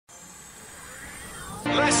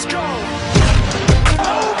Let's go.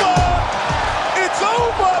 Over. It's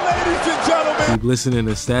over, ladies and gentlemen. Keep listening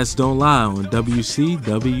to Stats Don't Lie on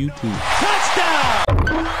WCWP. Touchdown.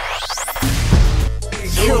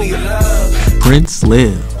 Prince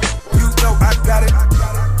live. You know I got it.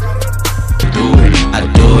 I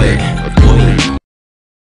do it.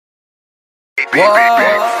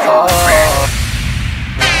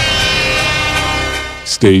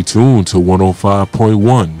 Stay tuned to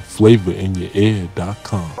 105.1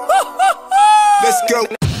 FlavorInYourEar.com. Let's go.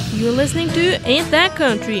 You're listening to Ain't That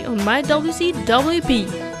Country on my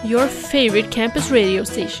WCWP, your favorite campus radio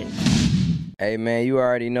station. Hey man, you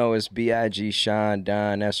already know it's Bdst Sean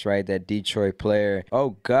Don. That's right, that Detroit player.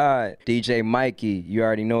 Oh God, DJ Mikey. You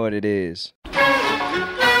already know what it is.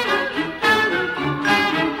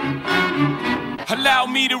 Allow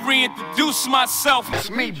me to reintroduce myself.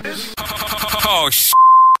 It's me, bitch. Oh,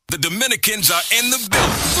 the Dominicans are in the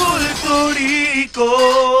building.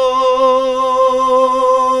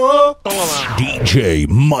 DJ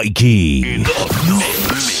Mikey in the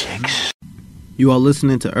mix. You are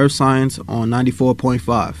listening to Earth Science on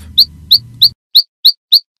 94.5.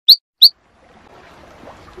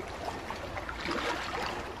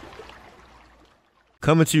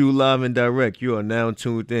 Coming to you live and direct, you are now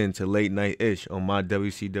tuned in to Late Night Ish on my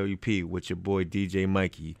WCWP with your boy DJ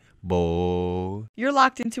Mikey. Boy. You're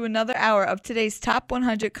locked into another hour of today's top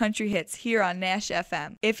 100 country hits here on Nash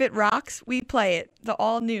FM. If it rocks, we play it. The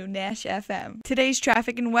all-new Nash FM. Today's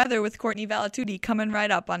traffic and weather with Courtney Valatuti coming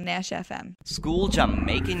right up on Nash FM. School jump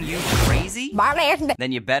making you crazy?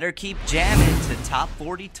 Then you better keep jamming to Top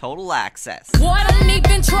 40 Total Access. Boy, don't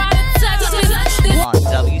even try to touch me. On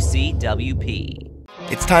WCWP.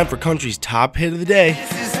 It's time for country's top hit of the day.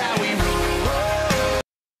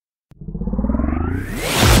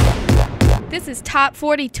 This is Top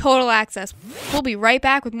 40 Total Access. We'll be right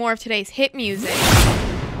back with more of today's hit music.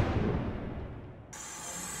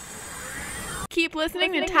 Keep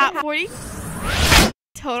listening to Top 40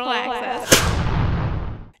 Total Access.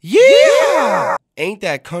 Yeah! Ain't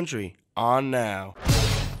That Country on now.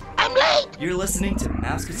 I'm late! You're listening to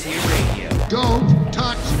Mouseketeer Radio. Don't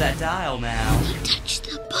touch that dial now. Touch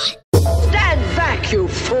the button. Stand back, you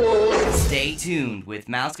fool! Stay tuned with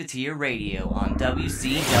Mouseketeer Radio on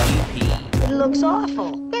WCWP. It looks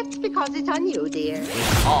awful. That's because it's on you, dear.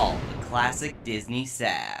 With all the classic Disney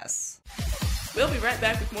sass. We'll be right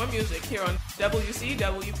back with more music here on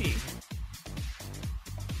WCWP.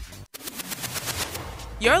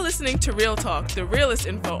 You're listening to Real Talk, the realest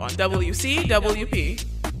info on WCWP.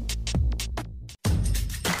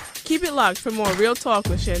 Keep it locked for more Real Talk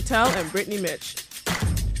with Chantel and Brittany Mitch.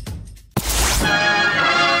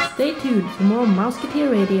 Stay tuned for more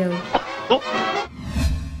Mouseketeer Radio.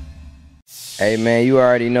 Hey man, you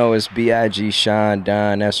already know it's Bdst Sean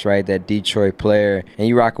Don. That's right, that Detroit player. And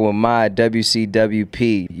you rocking with my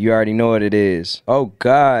WCWP. You already know what it is. Oh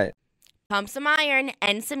God. Pump some iron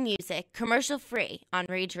and some music, commercial free on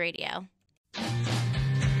Rage Radio.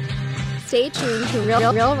 Stay tuned to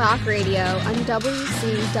Real Rock Radio on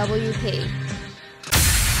WCWP.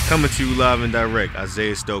 Coming to you live and direct,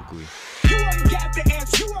 Isaiah Stokely.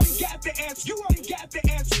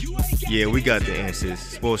 Yeah, we got the answers.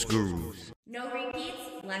 Sports Gurus. No repeats,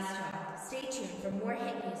 less talk. Stay tuned for more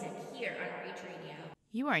hit music here on Rage Radio.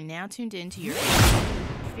 You are now tuned in to your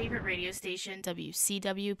favorite radio station,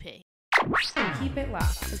 WCWP. Keep it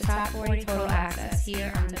locked to Top 40 Total Access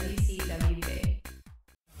here on WCWP.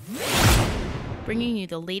 Bringing you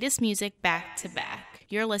the latest music back to back.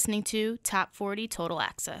 You're listening to Top 40 Total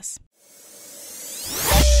Access.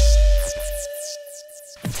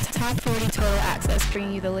 Top 40 Total Access,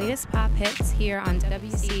 bringing you the latest pop hits here on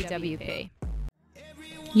WCWP.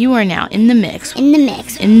 You are now in the mix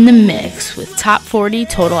with Top 40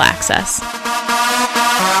 Total Access.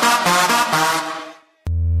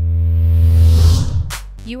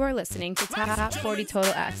 You are listening to Top 40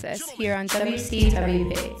 Total Access here on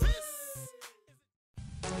WCWP.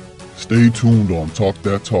 Stay tuned on Talk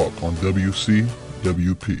That Talk on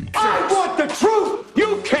WCWP. I want the truth.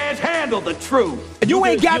 You can't handle the truth. You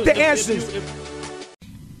ain't got the answers.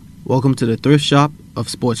 Welcome to the thrift shop of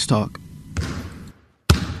sports talk.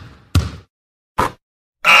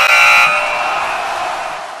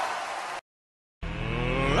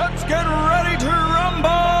 Let's get ready to rumble.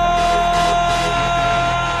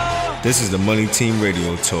 This is the Money Team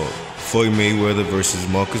Radio Talk. Floyd Mayweather versus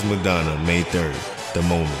Marcus Madonna, May 3rd. The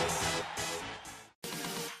moment.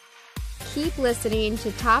 Keep listening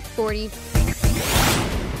to Top 40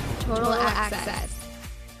 Total Access.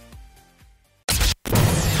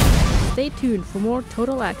 Stay tuned for more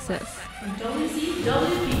Total Access.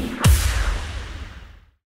 WCWP.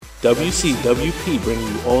 WCWP bringing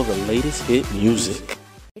you all the latest hit music.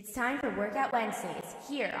 It's time for Workout Wednesdays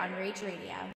here on Rage Radio.